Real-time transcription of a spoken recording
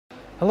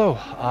Hello,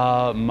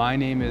 my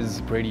name is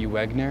Brady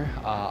Wegner.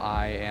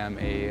 I am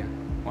a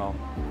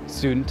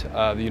student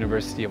of the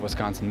University of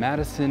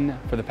Wisconsin-Madison.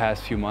 For the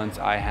past few months,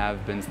 I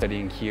have been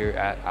studying here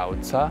at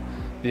AUCA,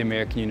 the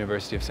American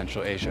University of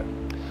Central Asia.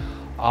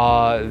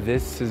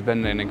 This has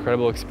been an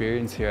incredible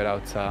experience here at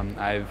AUCA.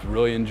 I've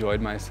really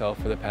enjoyed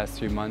myself for the past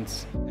 3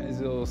 months.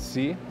 As you'll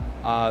see,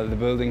 the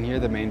building here,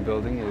 the main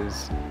building,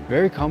 is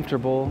very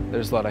comfortable.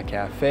 There's a lot of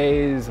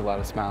cafes, a lot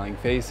of smiling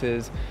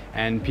faces,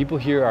 and people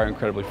here are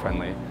incredibly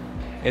friendly.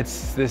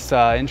 It's this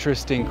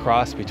interesting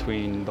cross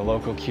between the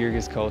local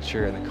Kyrgyz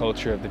culture and the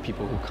culture of the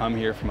people who come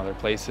here from other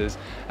places,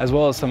 as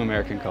well as some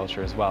American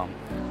culture as well.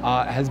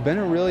 It has been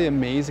a really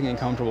amazing and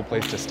comfortable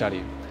place to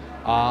study.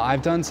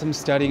 I've done some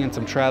studying and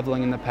some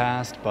traveling in the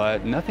past,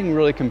 but nothing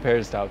really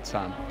compares to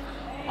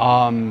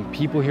AUCA.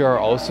 People here are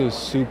also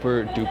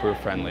super duper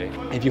friendly.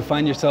 If you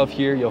find yourself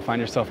here, you'll find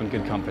yourself in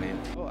good company.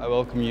 I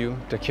welcome you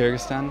to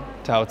Kyrgyzstan,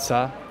 to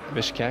AUCA,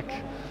 Bishkek.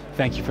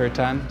 Thank you for your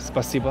time.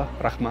 Spasiba,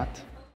 rahmat.